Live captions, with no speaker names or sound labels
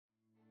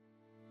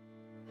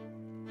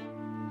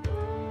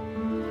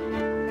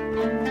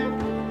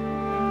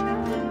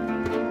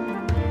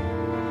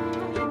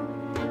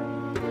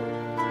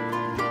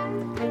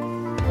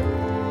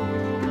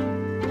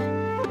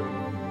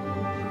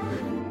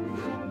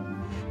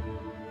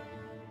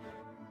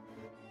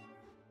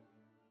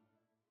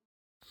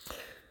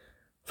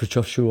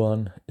Fritjof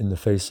Schuon, In the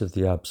Face of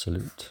the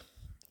Absolute,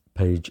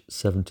 page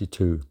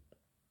 72.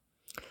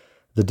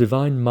 The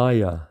divine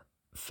Maya,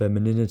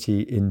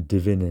 femininity in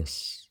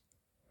divinis,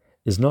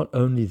 is not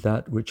only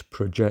that which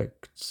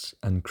projects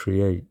and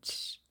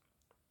creates,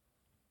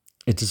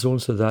 it is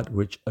also that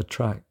which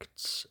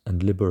attracts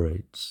and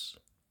liberates.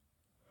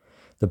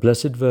 The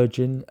Blessed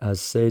Virgin,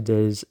 as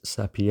sedes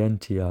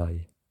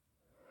sapientiae,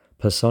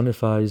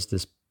 personifies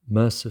this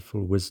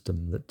merciful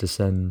wisdom that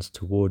descends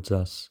towards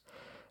us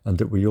and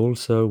that we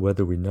also,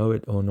 whether we know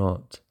it or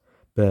not,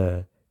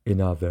 bear in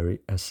our very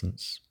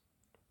essence.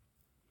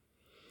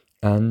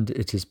 And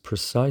it is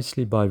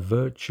precisely by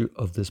virtue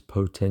of this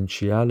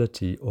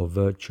potentiality or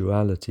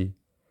virtuality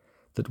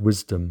that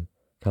wisdom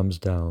comes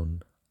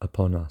down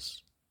upon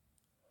us.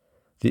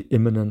 The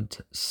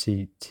immanent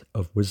seat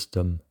of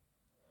wisdom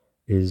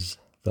is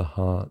the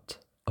heart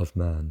of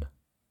man.